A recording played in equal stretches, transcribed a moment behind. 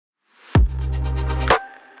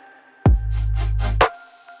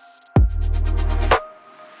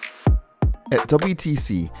At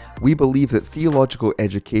WTC, we believe that theological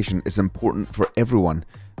education is important for everyone,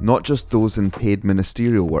 not just those in paid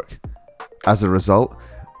ministerial work. As a result,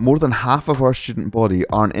 more than half of our student body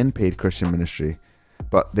aren't in paid Christian ministry,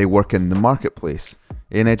 but they work in the marketplace,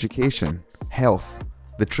 in education, health,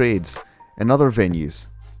 the trades, and other venues.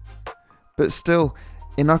 But still,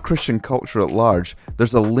 in our Christian culture at large,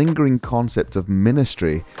 there's a lingering concept of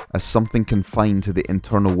ministry as something confined to the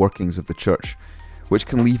internal workings of the church, which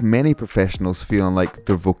can leave many professionals feeling like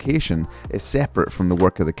their vocation is separate from the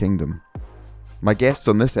work of the kingdom. My guest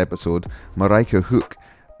on this episode, Marijke Hoek,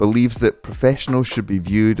 believes that professionals should be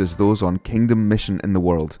viewed as those on kingdom mission in the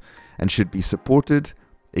world and should be supported,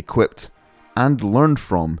 equipped, and learned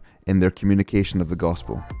from in their communication of the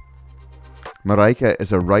gospel. Marijke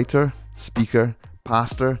is a writer, speaker,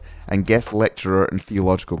 pastor, and guest lecturer in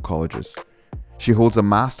theological colleges. She holds a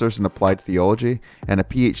Master's in Applied Theology and a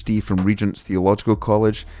PhD from Regent's Theological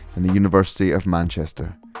College in the University of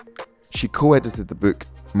Manchester. She co-edited the book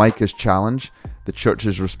Micah's Challenge, The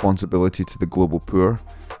Church's Responsibility to the Global Poor,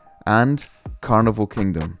 and Carnival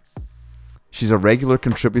Kingdom. She's a regular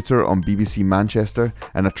contributor on BBC Manchester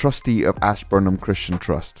and a trustee of Ashburnham Christian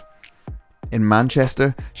Trust. In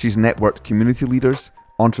Manchester, she's networked community leaders,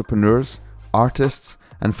 entrepreneurs, artists,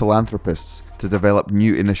 and philanthropists to develop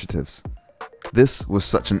new initiatives. This was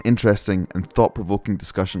such an interesting and thought-provoking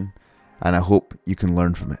discussion, and I hope you can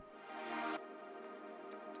learn from it.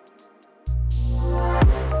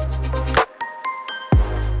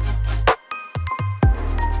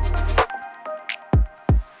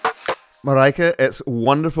 Marijke, it's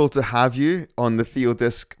wonderful to have you on the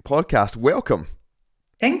TheoDisc podcast. Welcome.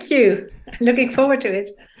 Thank you. Looking forward to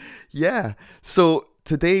it. Yeah. So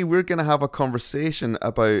today we're going to have a conversation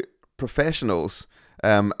about professionals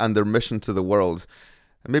and their mission to the world.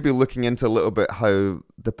 And maybe looking into a little bit how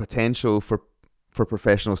the potential for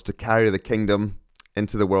professionals to carry the kingdom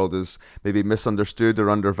into the world is maybe misunderstood or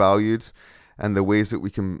undervalued, and the ways that we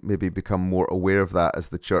can maybe become more aware of that as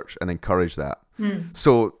the church and encourage that.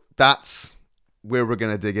 So that's where we're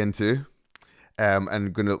going to dig into,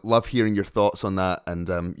 and going to love hearing your thoughts on that and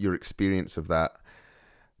your experience of that.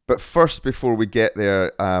 But first, before we get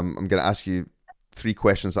there, I'm going to ask you 3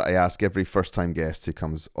 questions that I ask every first-time guest who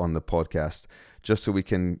comes on the podcast, just so we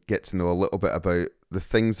can get to know a little bit about the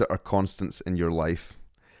things that are constants in your life,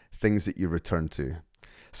 things that you return to.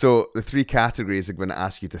 So the 3 categories I'm going to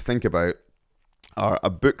ask you to think about are a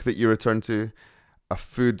book that you return to, a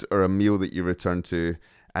food or a meal that you return to,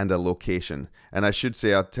 and a location. And I should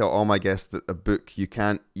say, I tell all my guests that a book, you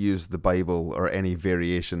can't use the Bible or any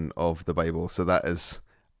variation of the Bible, so that is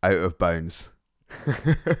out of bounds.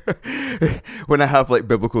 When I have like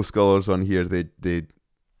biblical scholars on here, they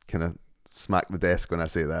kind of smack the desk when I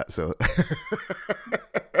say that. So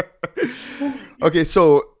okay,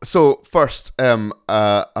 so first,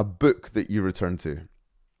 a book that you return to.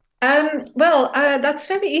 That's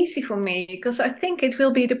very easy for me because I think it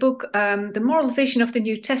will be the book The Moral Vision of the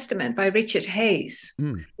New Testament by Richard Hayes,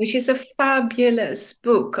 which is a fabulous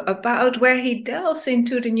book about where he delves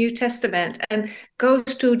into the New Testament and goes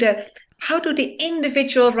to how do the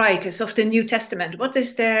individual writers of the New Testament, what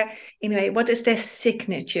is their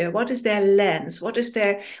signature? What is their lens? What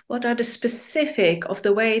are the specific of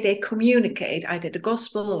the way they communicate, either the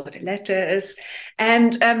gospel or the letters?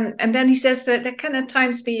 And then he says that there can at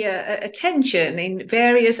times be a tension in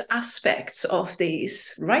various aspects of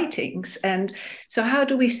these writings. And so how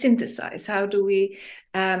do we synthesize? How do we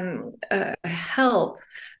help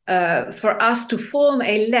for us to form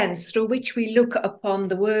a lens through which we look upon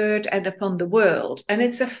the word and upon the world? And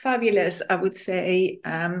it's a fabulous, I would say,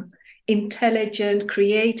 intelligent,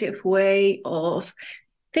 creative way of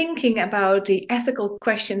thinking about the ethical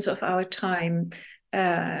questions of our time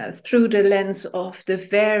through the lens of the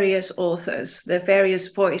various authors, the various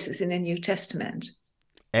voices in the New Testament.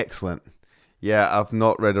 Excellent. Yeah, I've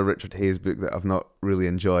not read a Richard Hayes book that I've not really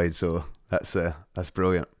enjoyed, so that's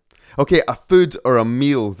brilliant. Okay, a food or a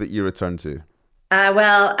meal that you return to?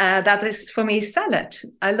 That is for me salad.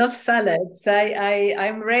 I love salads.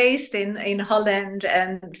 I'm raised in Holland,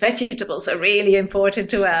 and vegetables are really important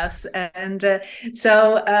to us. And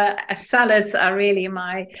so salads are really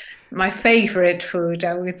my favorite food,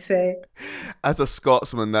 I would say. As a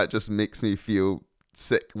Scotsman, that just makes me feel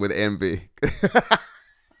sick with envy.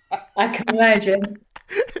 I can imagine.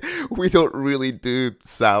 We don't really do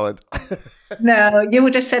salad. No, you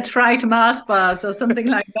would have said fried Mars bars or something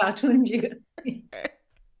like that, wouldn't you?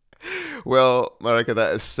 Well, Marijke,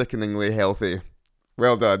 that is sickeningly healthy.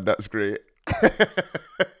 Well done, that's great.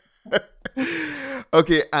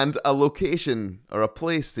 Okay, and a location or a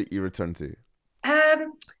place that you return to?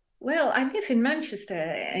 Well, I live in Manchester,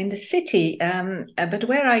 in the city, but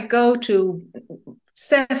where I go to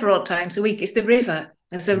several times a week is the river.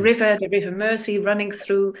 There's a river, the River Mersey, running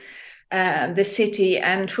through the city.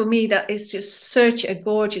 And for me, that is just such a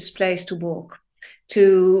gorgeous place to walk.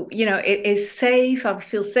 It is safe. I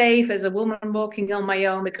feel safe as a woman walking on my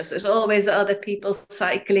own because there's always other people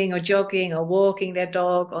cycling or jogging or walking their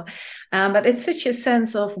dog. But it's such a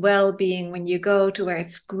sense of well-being when you go to where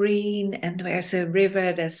it's green and there's a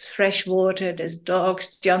river, there's fresh water, there's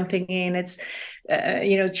dogs jumping in. It's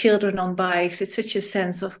children on bikes. It's such a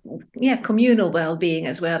sense of communal well-being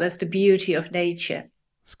as well as the beauty of nature.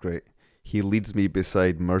 It's great. He leads me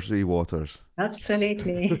beside Mersey waters.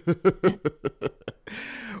 Absolutely.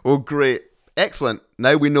 Well, great. Excellent.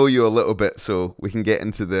 Now we know you a little bit, so we can get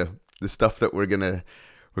into the stuff that we're gonna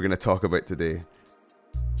talk about today.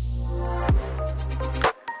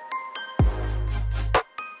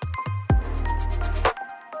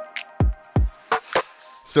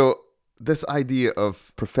 So this idea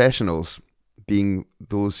of professionals being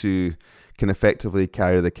those who can effectively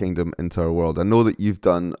carry the kingdom into our world. I know that you've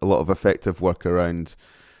done a lot of effective work around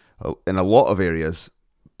in a lot of areas,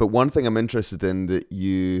 but one thing I'm interested in that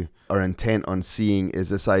you are intent on seeing is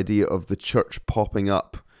this idea of the church popping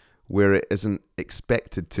up where it isn't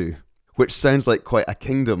expected to, which sounds like quite a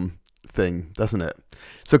kingdom thing, doesn't it?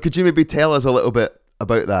 So could you maybe tell us a little bit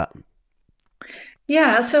about that?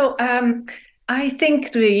 Yeah, so I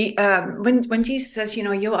think when Jesus says,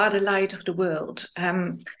 you are the light of the world,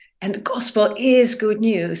 and the gospel is good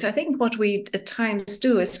news. I think what we at times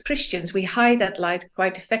do as Christians, we hide that light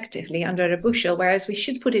quite effectively under a bushel, whereas we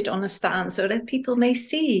should put it on a stand so that people may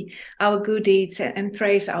see our good deeds and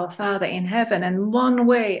praise our Father in heaven. And one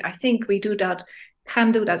way I think we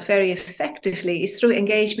can do that very effectively is through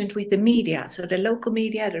engagement with the media, so the local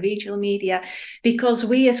media, the regional media, because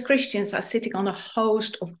we as Christians are sitting on a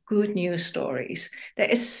host of good news stories. There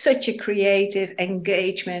is such a creative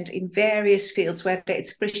engagement in various fields, whether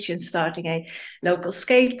it's Christians starting a local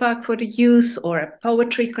skate park for the youth or a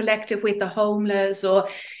poetry collective with the homeless, or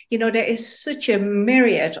there is such a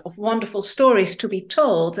myriad of wonderful stories to be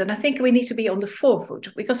told. And I think we need to be on the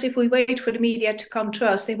forefront, because if we wait for the media to come to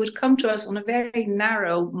us, they would come to us on a very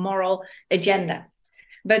narrow moral agenda.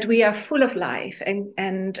 But we are full of life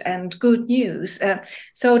and good news.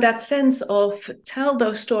 So that sense of tell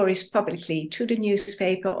those stories publicly to the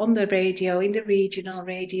newspaper, on the radio, in the regional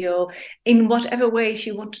radio, in whatever ways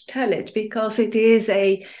you want to tell it, because it is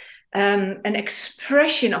an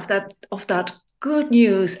expression of that good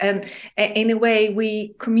news, and in a way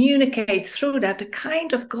we communicate through that the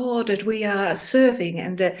kind of God that we are serving,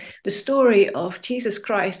 and the story of Jesus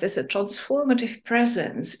Christ as a transformative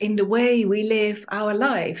presence in the way we live our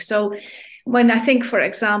life. So when I think, for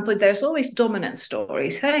example, there's always dominant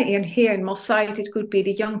stories. Hey, and here in Moss Side, it could be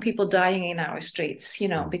the young people dying in our streets,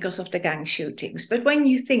 because of the gang shootings. But when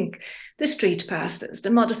you think the street pastors, the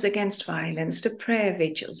Mothers Against Violence, the prayer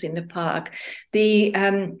vigils in the park, the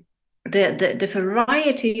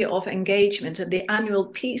variety of engagement and the annual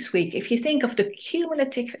Peace Week, if you think of the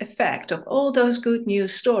cumulative effect of all those good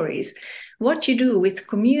news stories, what you do with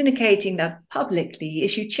communicating that publicly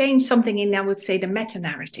is you change something in, I would say, the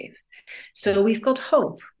meta-narrative. So we've got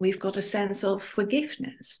hope, we've got a sense of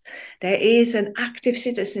forgiveness. There is an active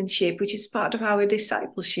citizenship, which is part of our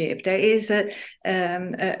discipleship. There is a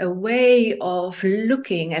way of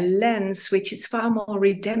looking, a lens, which is far more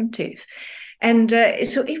redemptive. And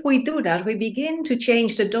so if we do that, we begin to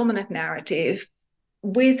change the dominant narrative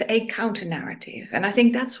with a counter narrative. And I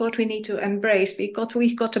think that's what we need to embrace, because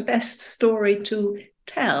we've got the best story to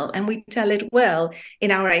tell, and we tell it well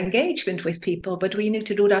in our engagement with people, but we need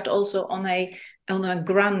to do that also on a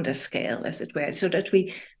grander scale, as it were, so that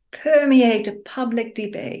we permeate the public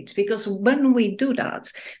debate, because when we do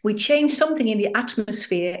that, we change something in the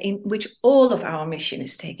atmosphere in which all of our mission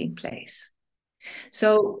is taking place.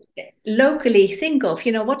 So locally, think of,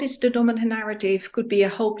 what is the dominant narrative? Could be a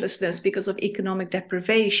hopelessness because of economic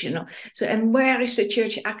deprivation. So, and where is the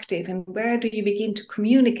church active, and where do you begin to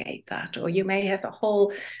communicate that? Or you may have a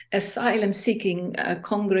whole asylum-seeking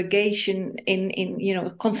congregation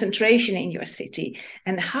in concentration in your city.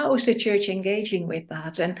 And how is the church engaging with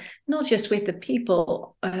that? And not just with the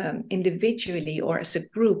people individually or as a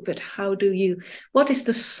group, but what is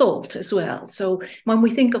the salt as well? So when we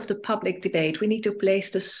think of the public debate, we need to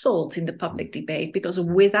place the salt in the public debate, because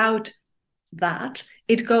without that,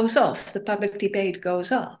 it goes off. The public debate goes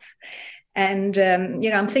off. And,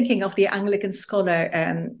 I'm thinking of the Anglican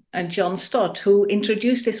scholar, John Stott, who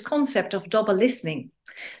introduced this concept of double listening.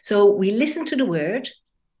 So we listen to the word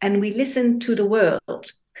and we listen to the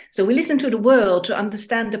world. So we listen to the world to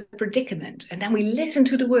understand the predicament, and then we listen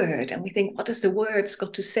to the word and we think, what does the word's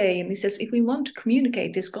got to say? And he says, if we want to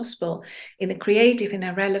communicate this gospel in a creative, in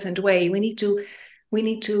a relevant way, we need to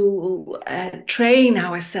train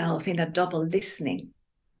ourselves in a double listening.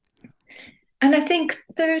 And I think,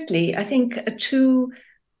 thirdly, to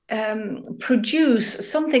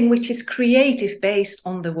produce something which is creative based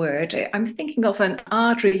on the word. I'm thinking of an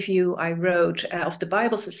art review I wrote of the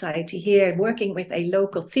Bible Society here, working with a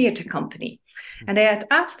local theatre company. And they had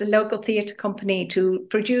asked the local theatre company to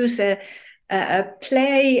produce a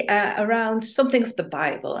play around something of the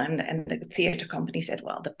Bible. And the theatre company said,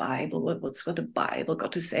 well, the Bible, what's got the Bible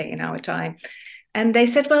got to say in our time? And they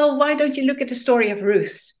said, well, why don't you look at the story of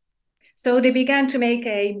Ruth? So they began to make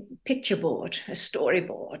a picture board, a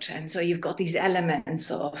storyboard. And so you've got these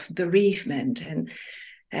elements of bereavement and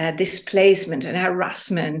displacement and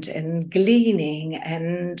harassment and gleaning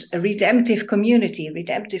and a redemptive community,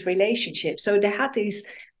 redemptive relationship. So they had these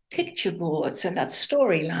picture boards and that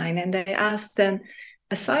storyline, and they asked then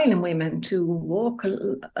asylum women to walk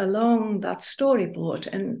along that storyboard.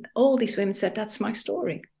 And all these women said, that's my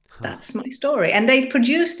story. That's my story. And they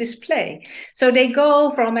produce this play. So they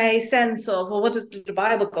go from a sense of, well, what does the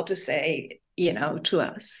Bible got to say, to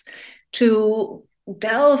us, to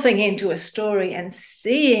delving into a story and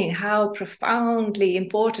seeing how profoundly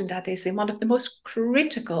important that is in one of the most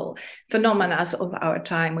critical phenomena of our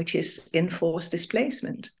time, which is enforced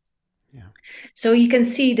displacement. Yeah. So you can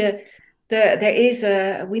see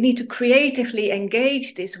we need to creatively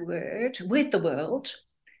engage this word with the world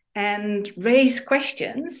and raise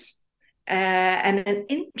questions and an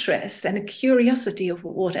interest and a curiosity of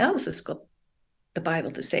what else has got the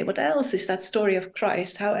Bible to say. What else is that story of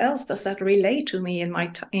Christ? How else does that relate to me in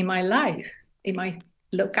my life, in my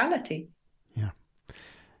locality?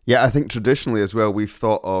 Yeah, I think traditionally as well, we've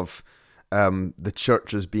thought of the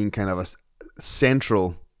church as being kind of a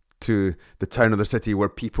central to the town or the city where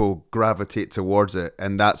people gravitate towards it.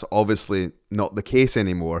 And that's obviously not the case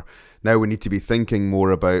anymore. Now we need to be thinking more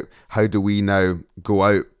about how do we now go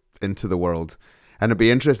out into the world. And it'd be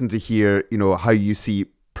interesting to hear, how you see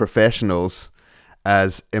professionals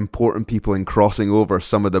as important people in crossing over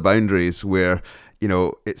some of the boundaries where,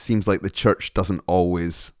 it seems like the church doesn't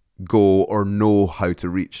always go or know how to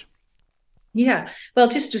reach. Yeah, well,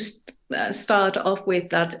 just to start off with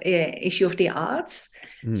that issue of the arts.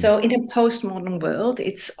 So in a postmodern world,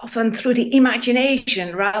 it's often through the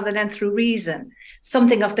imagination rather than through reason.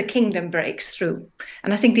 Something of the kingdom breaks through.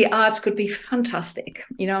 And I think the arts could be fantastic.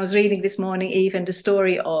 I was reading this morning even the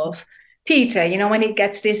story of Peter, when he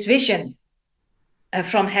gets this vision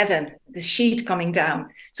from heaven, the sheet coming down.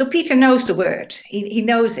 So Peter knows the word, he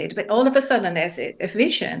knows it, but all of a sudden there's a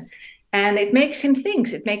vision. And it makes him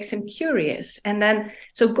think, it makes him curious. And then,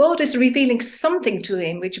 so God is revealing something to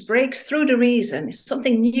him which breaks through the reason,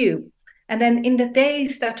 something new. And then in the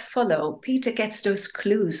days that follow, Peter gets those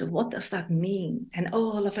clues of what does that mean? And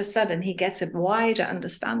all of a sudden he gets a wider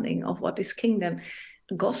understanding of what this kingdom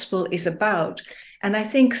gospel is about. And I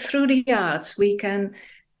think through the arts, we can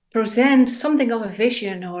present something of a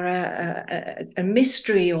vision or a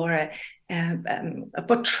mystery or a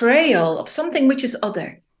portrayal of something which is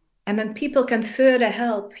other. And then people can further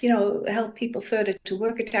help people further to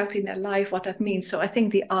work it out in their life, what that means. So I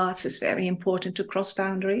think the arts is very important to cross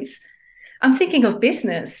boundaries. I'm thinking of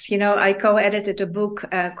business. I co-edited a book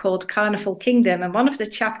called Carnival Kingdom, and one of the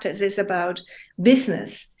chapters is about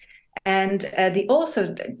business. And the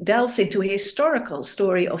author delves into a historical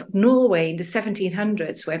story of Norway in the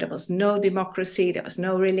 1700s, where there was no democracy, there was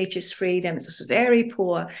no religious freedom, it was very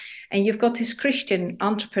poor. And you've got this Christian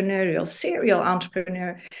serial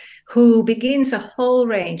entrepreneur, who begins a whole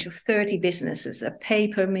range of 30 businesses, a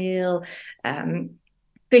paper mill,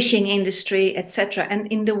 fishing industry, etc. And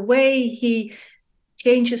in the way he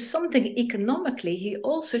changes something economically, he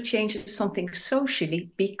also changes something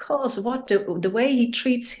socially, because the way he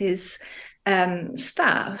treats his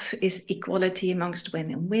staff is equality amongst men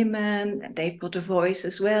and women, and they've got a voice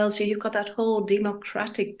as well. So you've got that whole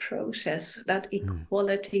democratic process, that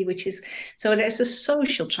equality, so there's a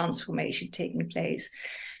social transformation taking place.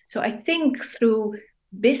 So I think through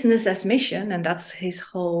business as mission, and that's his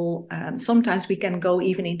whole, sometimes we can go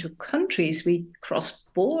even into countries, we cross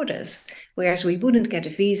borders, whereas we wouldn't get a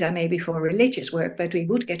visa maybe for religious work, but we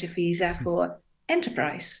would get a visa for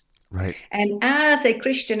enterprise. Right. And as a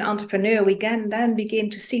Christian entrepreneur, we can then begin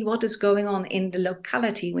to see what is going on in the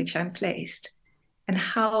locality in which I'm placed. And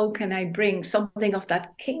how can I bring something of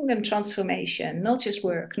that kingdom transformation, not just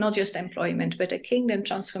work, not just employment, but a kingdom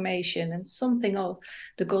transformation and something of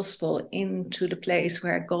the gospel into the place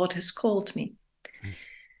where God has called me.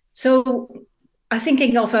 So I'm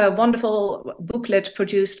thinking of a wonderful booklet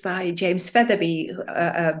produced by James Featherby,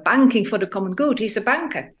 Banking for the Common Good. He's a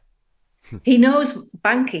banker. He knows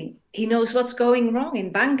banking. He knows what's going wrong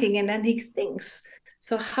in banking. And then he thinks,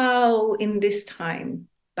 so how in this time,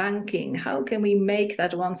 banking, how can we make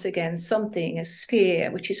that once again something, a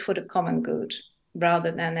sphere, which is for the common good,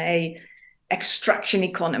 rather than a extraction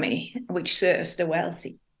economy, which serves the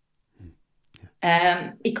wealthy.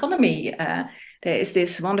 Economy, there is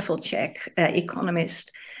this wonderful Czech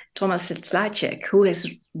economist, Thomas Slajek, who has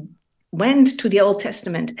went to the Old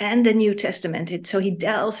Testament and the New Testament. So he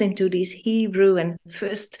delves into these Hebrew and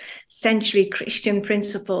first century Christian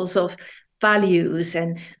principles of values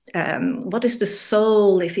and what is the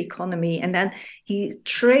soul of economy. And then he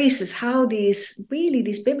traces how these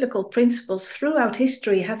biblical principles throughout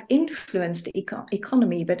history have influenced the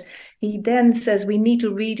economy. But he then says we need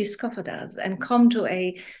to rediscover that and come to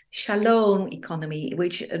a shalom economy,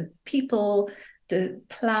 which people, the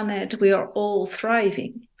planet, we are all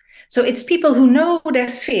thriving. So it's people who know their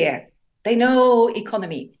sphere, they know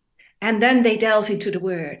economy, and then they delve into the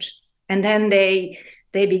word, and then they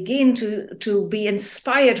begin to be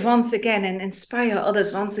inspired once again and inspire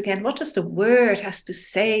others once again. What does the word has to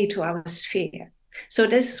say to our sphere? So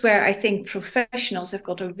this is where I think professionals have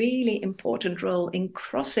got a really important role in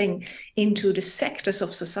crossing into the sectors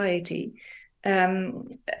of society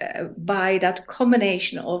by that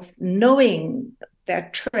combination of knowing their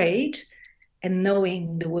trade and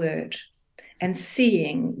knowing the word and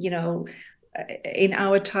seeing, in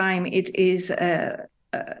our time, it is,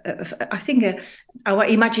 I think our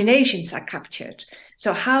imaginations are captured.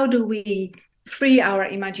 So how do we free our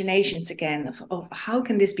imaginations again of how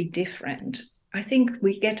can this be different? I think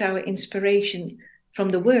we get our inspiration from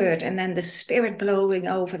the word and then the spirit blowing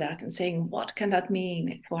over that and saying, what can that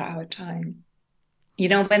mean for our time?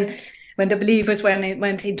 When the believers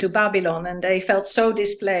went into Babylon and they felt so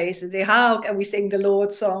displaced, they say, how can we sing the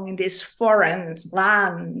Lord's song in this foreign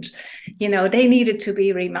land? They needed to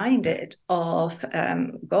be reminded of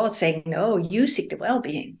God saying, no, you seek the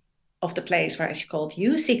well-being of the place where it's called.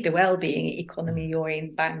 You seek the well-being economy or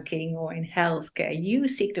in banking or in healthcare. You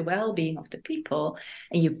seek the well-being of the people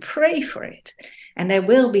and you pray for it. And there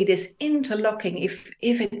will be this interlocking. If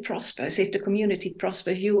it prospers, if the community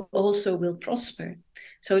prospers, you also will prosper.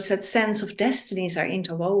 So it's that sense of destinies are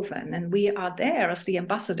interwoven, and we are there as the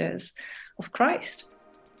ambassadors of Christ.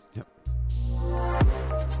 Yep.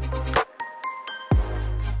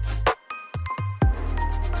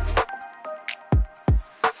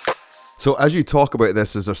 So as you talk about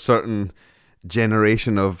this, is a certain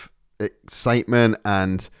generation of excitement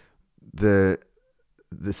and the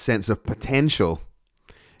sense of potential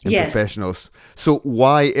in professionals. So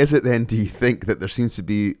why is it then, do you think, that there seems to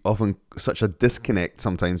be often such a disconnect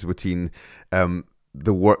sometimes between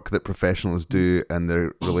the work that professionals do and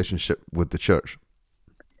their relationship with the church?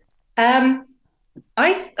 I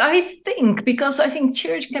think because I think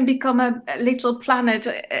church can become a little planet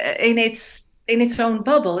in its own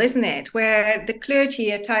bubble, isn't it? Where the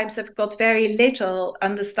clergy at times have got very little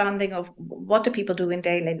understanding of what the people do in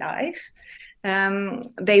daily life.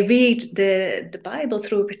 They read the Bible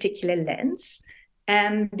through a particular lens,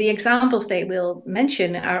 and the examples they will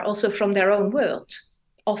mention are also from their own world,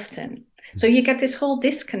 often. So you get this whole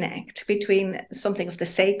disconnect between something of the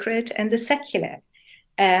sacred and the secular.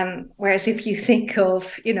 Whereas if you think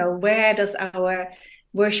of, where does our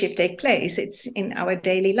worship take place? It's in our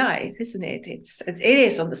daily life, isn't it? It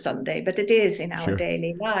is on the Sunday, but it is in our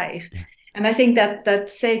daily life. Yeah. And I think that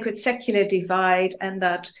sacred secular divide and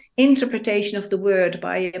that interpretation of the word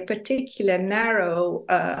by a particular narrow,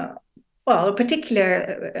 a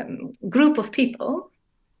particular group of people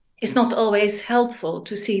is not always helpful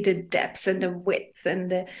to see the depth and the width and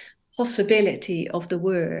the possibility of the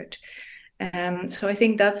word. So I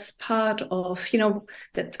think that's part of,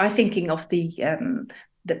 that I'm thinking of the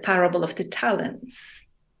parable of the talents.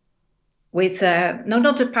 With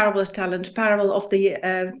not the parable of talent, parable of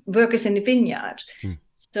the workers in the vineyard.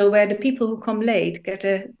 So where the people who come late get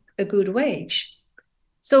a good wage.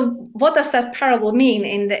 So what does that parable mean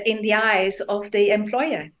in the eyes of the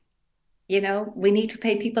employer? We need to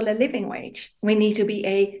pay people a living wage. We need to be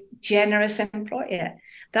a generous employer.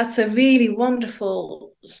 That's a really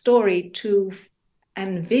wonderful story to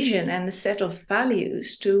envision and a set of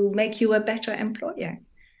values to make you a better employer.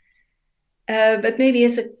 But maybe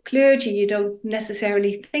as a clergy, you don't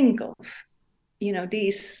necessarily think of,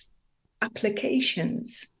 these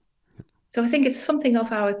applications. So I think it's something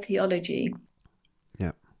of our theology.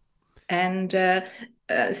 Yeah. And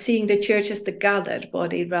seeing the church as the gathered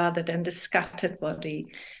body rather than the scattered body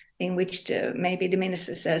in which maybe the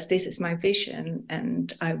minister says, this is my vision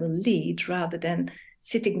and I will lead, rather than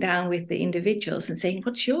sitting down with the individuals and saying,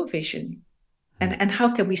 what's your vision? And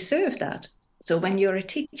how can we serve that? So when you're a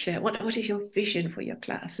teacher, what is your vision for your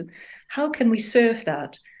class? And how can we serve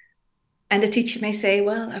that? And the teacher may say,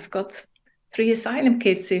 well, I've got 3 asylum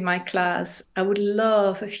kids in my class. I would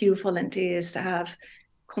love a few volunteers to have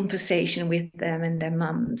conversation with them and their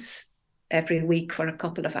mums every week for a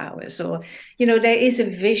couple of hours. Or, there is a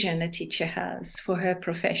vision a teacher has for her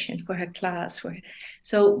profession, for her class.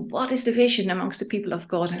 So what is the vision amongst the people of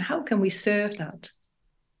God, and how can we serve that?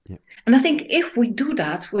 Yeah. And I think if we do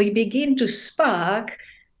that, we begin to spark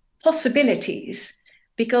possibilities.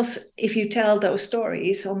 Because if you tell those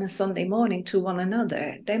stories on a Sunday morning to one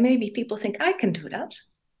another, there may be people think, I can do that.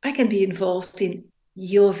 I can be involved in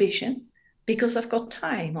your vision because I've got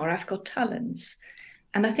time or I've got talents.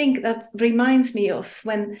 And I think that reminds me of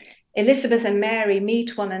when Elizabeth and Mary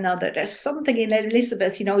meet one another. There's something in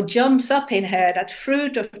Elizabeth, jumps up in her, that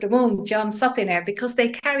fruit of the womb jumps up in her, because they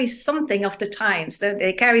carry something of the times.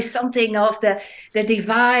 They carry something of the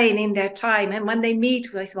divine in their time. And when they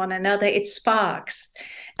meet with one another, it sparks.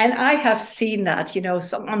 And I have seen that,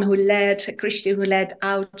 someone a Christian who led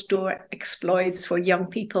outdoor exploits for young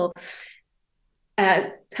people,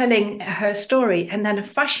 telling her story, and then a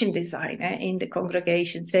fashion designer in the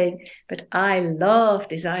congregation saying, but I love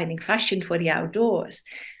designing fashion for the outdoors.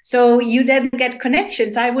 So you then get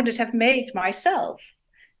connections I wouldn't have made myself.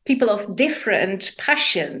 People of different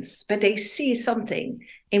passions, but they see something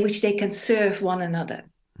in which they can serve one another.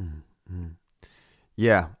 Mm-hmm.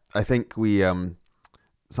 Yeah, I think we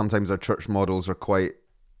sometimes our church models are quite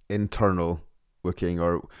internal looking,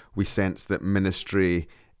 or we sense that ministry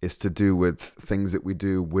is to do with things that we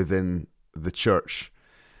do within the church.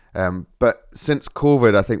 But since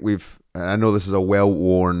COVID, I think I know this is a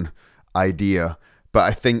well-worn idea, but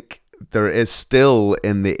I think there is still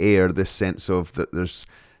in the air this sense of that there's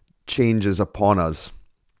changes upon us.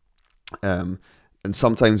 And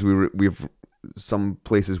sometimes some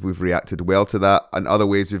places we've reacted well to that, and other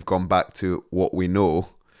ways we've gone back to what we know.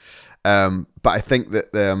 But I think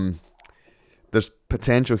that there's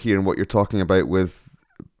potential here in what you're talking about with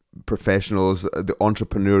professionals, the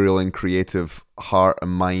entrepreneurial and creative heart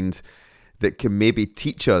and mind, that can maybe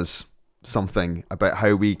teach us something about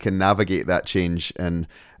how we can navigate that change, and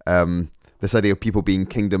this idea of people being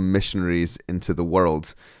kingdom missionaries into the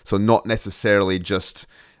world. So not necessarily just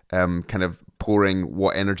kind of pouring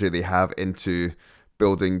what energy they have into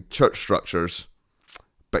building church structures,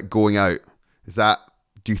 but going out.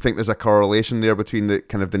 Do you think there's a correlation there between the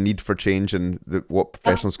kind of the need for change and what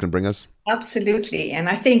professionals can bring us? Absolutely. And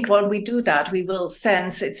I think when we do that, we will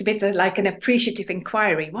sense it's a bit like an appreciative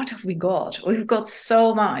inquiry. What have we got? We've got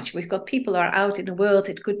so much. We've got people who are out in the world.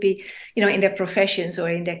 It could be, in their professions or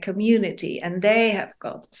in their community, and they have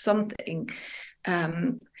got something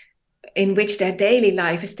in which their daily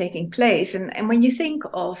life is taking place. And when you think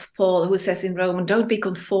of Paul, who says in Romans, don't be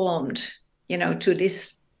conformed, to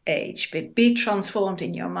this age, but be transformed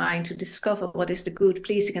in your mind to discover what is the good,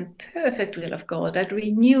 pleasing, and perfect will of God. That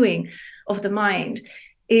renewing of the mind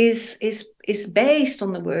is based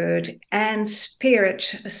on the word and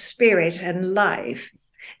spirit and life.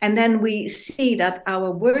 And then we see that our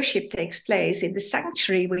worship takes place in the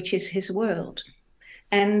sanctuary, which is his world.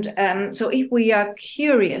 And so if we are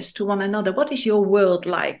curious to one another, what is your world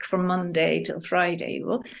like from Monday till Friday?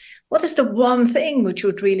 Well, what is the one thing which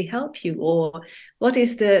would really help you? Or what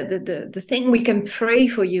is the thing we can pray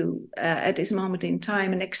for you at this moment in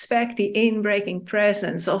time, and expect the inbreaking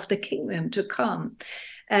presence of the kingdom to come?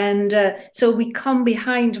 And so we come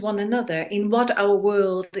behind one another in what our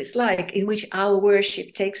world is like, in which our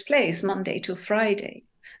worship takes place Monday to Friday.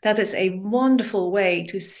 That is a wonderful way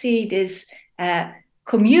to see this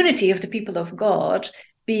community of the people of God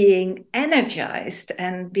being energized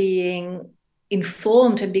and being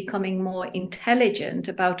informed and becoming more intelligent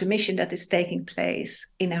about the mission that is taking place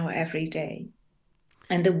in our everyday,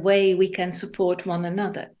 and the way we can support one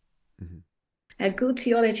another. Mm-hmm. A good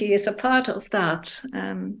theology is a part of that.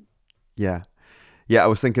 Yeah, I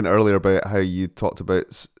was thinking earlier about how you talked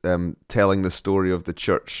about telling the story of the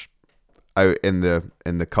church out in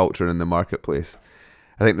the culture and in the marketplace.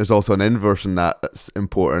 I think there's also an inverse in that's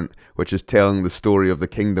important, which is telling the story of the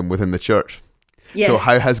kingdom within the church. Yes. So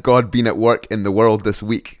how has God been at work in the world this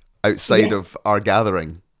week outside of our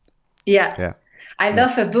gathering? Yeah. I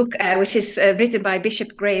love a book which is written by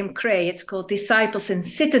Bishop Graham Cray. It's called Disciples and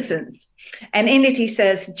Citizens. And in it he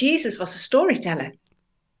says Jesus was a storyteller.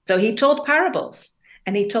 So he told parables.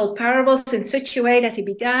 And he told parables in such a way that he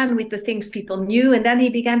began with the things people knew, and then he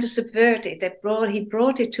began to subvert it. He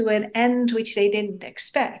brought it to an end which they didn't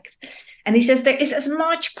expect. And he says there is as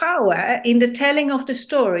much power in the telling of the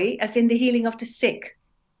story as in the healing of the sick.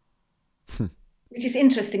 Which is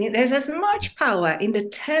interesting. There's as much power in the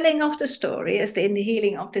telling of the story as in the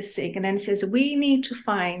healing of the sick. And then it says we need to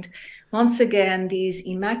find, once again, these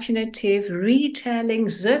imaginative retelling,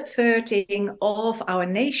 subverting of our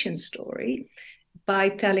nation's story by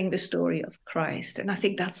telling the story of Christ. And I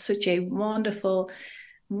think that's such a wonderful,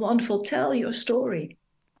 wonderful tell your story.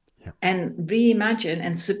 Yeah. And reimagine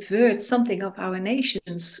and subvert something of our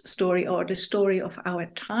nation's story or the story of our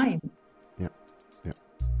time. Yeah. Yeah.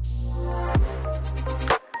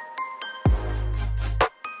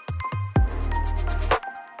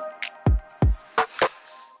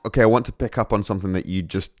 Okay, I want to pick up on something that you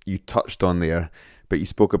touched on there, but you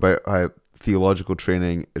spoke about how theological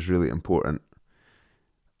training is really important.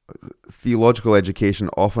 Theological education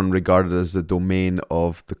often regarded as the domain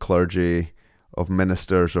of the clergy, of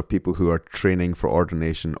ministers, or people who are training for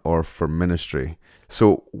ordination or for ministry.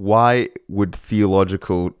 So why would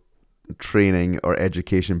theological training or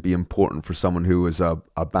education be important for someone who was a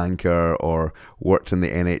banker or worked in the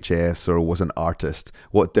NHS or was an artist?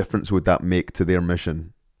 What difference would that make to their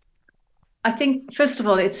mission? I think, first of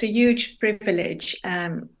all, it's a huge privilege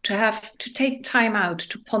to take time out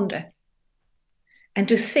to ponder and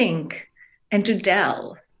to think and to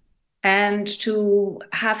delve and to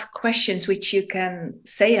have questions which you can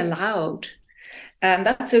say aloud.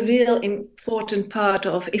 That's a real important part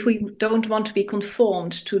of, if we don't want to be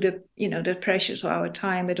conformed to the pressures of our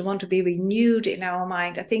time, we don't want to be renewed in our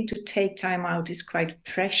mind. I think to take time out is quite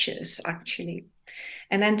precious, actually.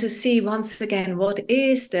 And then to see once again what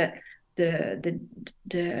is the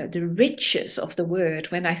riches of the word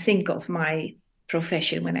when I think of my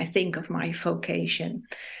profession, when I think of my vocation,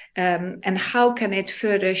 and how can it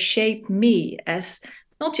further shape me as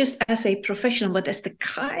not just as a professional, but as the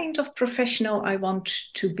kind of professional I want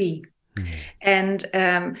to be.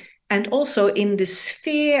 Mm-hmm. And also in the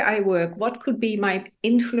sphere I work, what could be my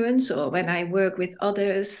influence, or when I work with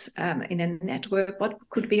others in a network, what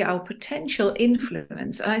could be our potential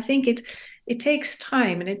influence? And I think it takes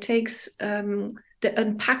time, and it takes the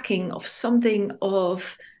unpacking of something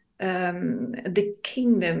of the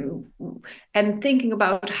kingdom, and thinking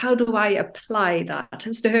about how do I apply that.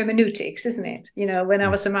 It's the hermeneutics, isn't it? When I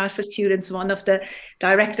was a master's student, one of the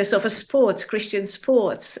directors of a Christian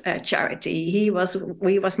sports charity, he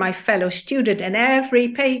was my fellow student, and every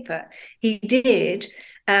paper he did,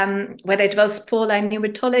 whether it was Pauline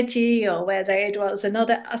pneumatology or whether it was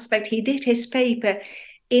another aspect, he did his paper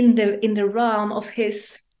in the realm of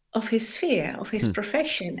his sphere, of his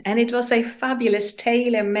profession. And it was a fabulous,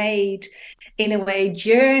 tailor-made, in a way,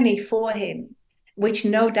 journey for him, which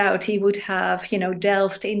no doubt he would have,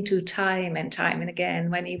 delved into time and again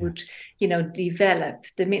when he would, develop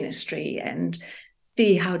the ministry and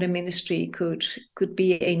see how the ministry could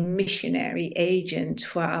be a missionary agent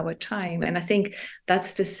for our time. And I think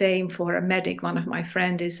that's the same for a medic. One of my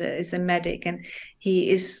friends is a medic, and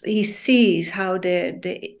he sees how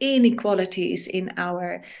the inequalities in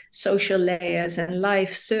our social layers and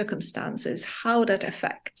life circumstances, how that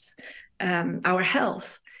affects our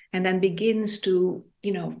health, and then begins to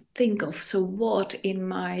think of, so what in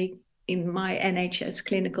my NHS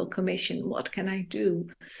clinical commission, what can I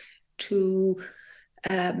do to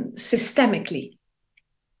systemically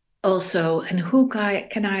also, and who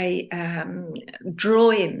can I draw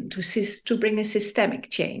in to bring a systemic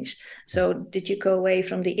change? So did you go away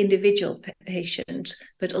from the individual patient,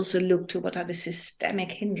 but also look to what are the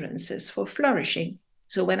systemic hindrances for flourishing?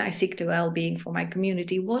 So when I seek the well-being for my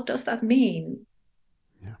community, what does that mean?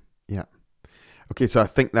 Yeah. Okay, so I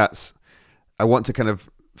think I want to kind of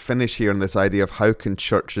finish here on this idea of how can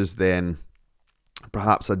churches then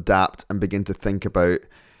perhaps adapt and begin to think about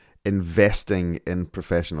investing in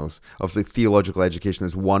professionals. Obviously, theological education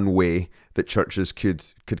is one way that churches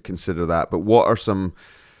could consider that, but what are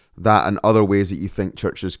that and other ways that you think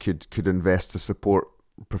churches could invest to support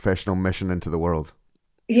professional mission into the world?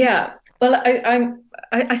 Yeah, well,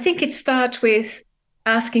 I think it starts with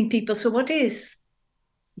asking people, so what is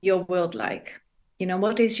your world like?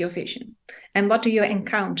 What is your vision? And what do you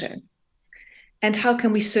encounter? And how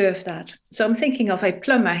can we serve that? So I'm thinking of a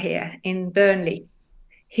plumber here in Burnley.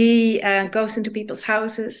 He goes into people's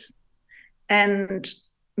houses and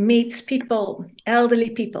meets people,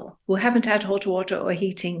 elderly people, who haven't had hot water or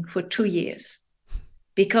heating for 2 years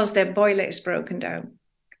because their boiler is broken down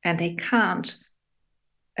and they can't,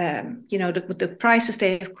 the prices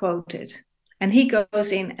they have quoted. And he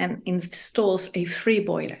goes in and installs a free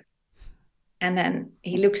boiler. And then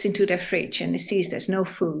he looks into their fridge and he sees there's no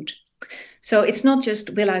food. So it's not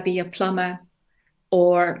just, will I be a plumber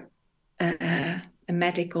or a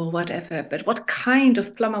medic or whatever, but what kind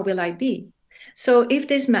of plumber will I be? So if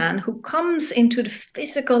this man who comes into the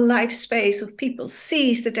physical life space of people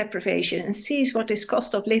sees the deprivation and sees what this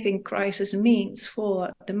cost of living crisis means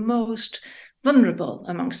for the most vulnerable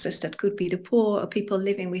amongst us, that could be the poor or people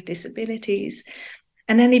living with disabilities,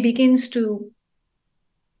 and then he begins to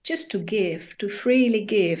just to give, to freely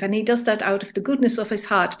give. And he does that out of the goodness of his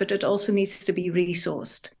heart, but it also needs to be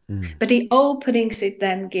resourced. But the openings it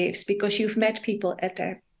then gives, because you've met people at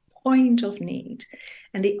their point of need,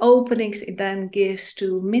 and the openings it then gives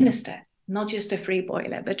to minister, not just a free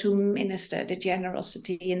boiler, but to minister the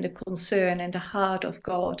generosity and the concern and the heart of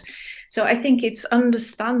God. So I think it's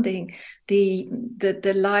understanding the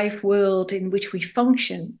life world in which we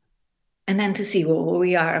function, and then to see, well,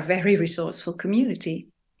 we are a very resourceful community.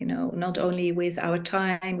 Not only with our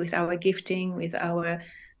time, with our gifting, with our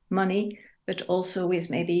money, but also with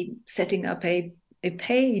maybe setting up a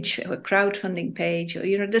page, a crowdfunding page,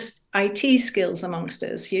 or, just IT skills amongst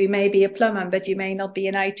us. You may be a plumber, but you may not be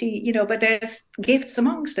an IT, but there's gifts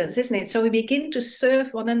amongst us, isn't it? So we begin to serve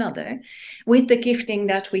one another with the gifting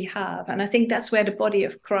that we have. And I think that's where the body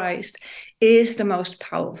of Christ is the most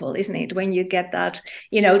powerful, isn't it? When you get that,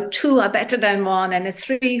 two are better than one and a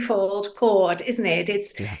threefold cord, isn't it?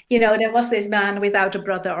 It's, there was this man without a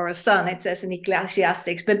brother or a son, it says in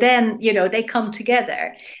Ecclesiastics, but then, they come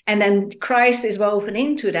together and then Christ is woven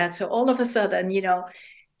into that. So all of a sudden,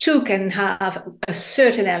 two can have a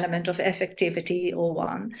certain element of effectivity or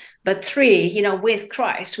one, but three, with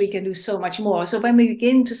Christ, we can do so much more. So when we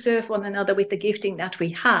begin to serve one another with the gifting that we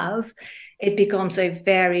have, it becomes a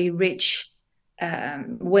very rich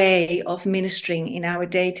way of ministering in our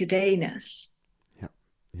day-to-dayness.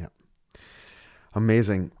 Yeah.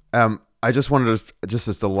 Amazing. I just wondered if, just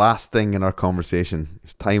as the last thing in our conversation,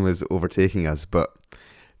 time is overtaking us, but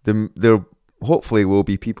there hopefully will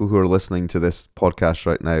be people who are listening to this podcast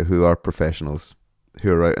right now who are professionals,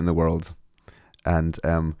 who are out in the world. And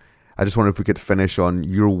I just wonder if we could finish on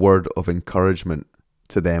your word of encouragement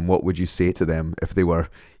to them. What would you say to them if they were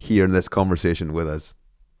here in this conversation with us?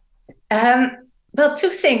 Well, two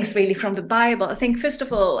things really from the Bible. I think, first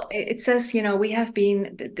of all, it says, we have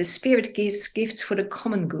been, the Spirit gives gifts for the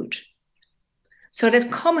common good. So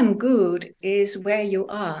that common good is where you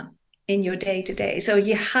are in your day-to-day. So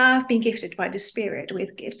you have been gifted by the Spirit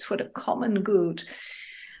with gifts for the common good.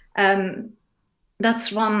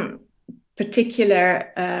 That's one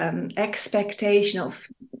particular expectation of,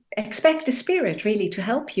 expect the Spirit really to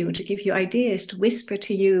help you, to give you ideas, to whisper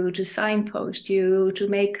to you, to signpost you, to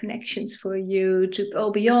make connections for you, to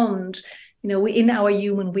go beyond. In our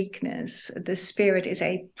human weakness, the Spirit is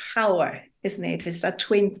a power, isn't it? It's that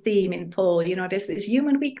twin theme in Paul. There's this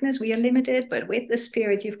human weakness, we are limited, but with the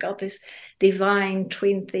Spirit, you've got this divine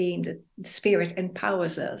twin theme. The Spirit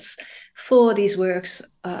empowers us for these works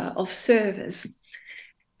of service.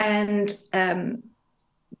 And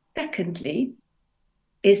secondly,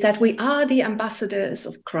 is that we are the ambassadors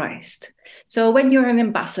of Christ. So when you're an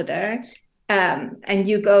ambassador and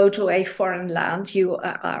you go to a foreign land, you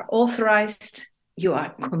are authorized, you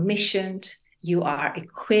are commissioned, you are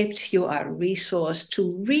equipped, you are resourced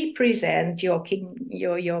to represent your king,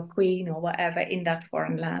 your queen or whatever in that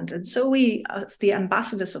foreign land. And so we, as the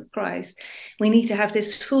ambassadors of Christ, we need to have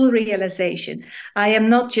this full realization. I am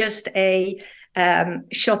not just a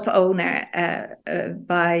shop owner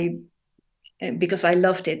because I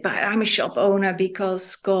loved it, but I'm a shop owner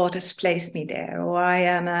because God has placed me there, or I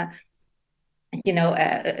am a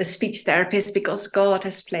speech therapist because God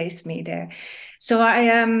has placed me there. So I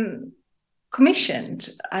am commissioned.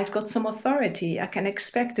 I've got some authority. I can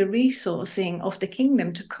expect the resourcing of the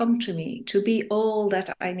kingdom to come to me, to be all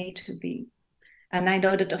that I need to be. And I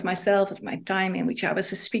know that of myself at my time in which I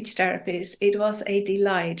was a speech therapist, it was a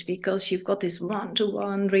delight because you've got this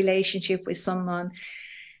one-to-one relationship with someone,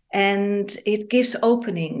 and it gives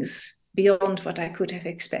openings beyond what I could have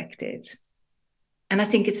expected. And I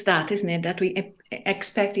think it's that, isn't it, that we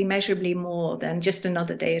expect immeasurably more than just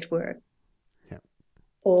another day at work. Yeah.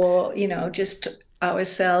 Or, just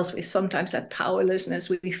ourselves with sometimes that powerlessness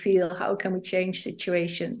we feel, how can we change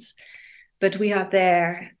situations? But we are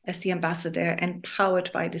there as the ambassador,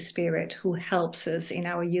 empowered by the Spirit who helps us in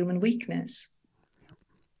our human weakness.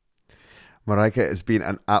 Marijke, it's been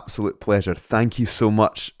an absolute pleasure. Thank you so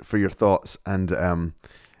much for your thoughts, and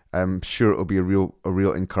I'm sure it'll be a real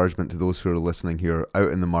encouragement to those who are listening, who are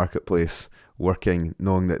out in the marketplace working,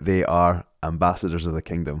 knowing that they are ambassadors of the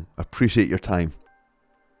kingdom. I appreciate your time.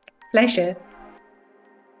 Pleasure.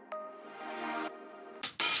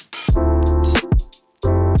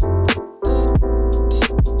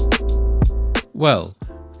 Well,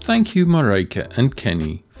 thank you Marijke and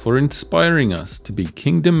Kenny for inspiring us to be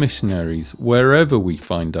kingdom missionaries wherever we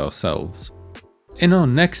find ourselves. In our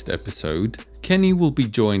next episode, Kenny will be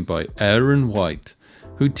joined by Aaron White,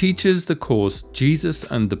 who teaches the course Jesus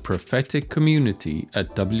and the Prophetic Community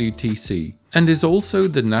at WTC, and is also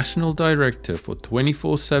the National Director for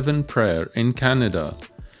 24/7 Prayer in Canada.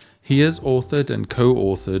 He has authored and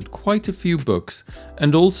co-authored quite a few books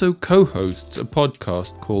and also co-hosts a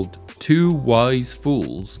podcast called Two Wise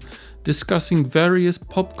Fools, discussing various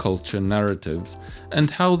pop culture narratives and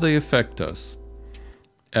how they affect us.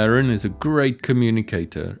 Aaron is a great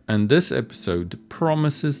communicator, and this episode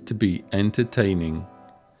promises to be entertaining.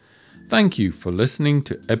 Thank you for listening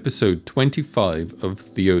to episode 25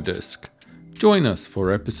 of Theodisc. Join us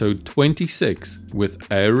for episode 26 with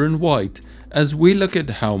Aaron White as we look at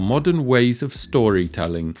how modern ways of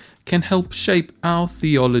storytelling can help shape our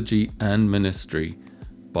theology and ministry.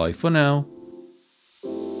 Bye for now.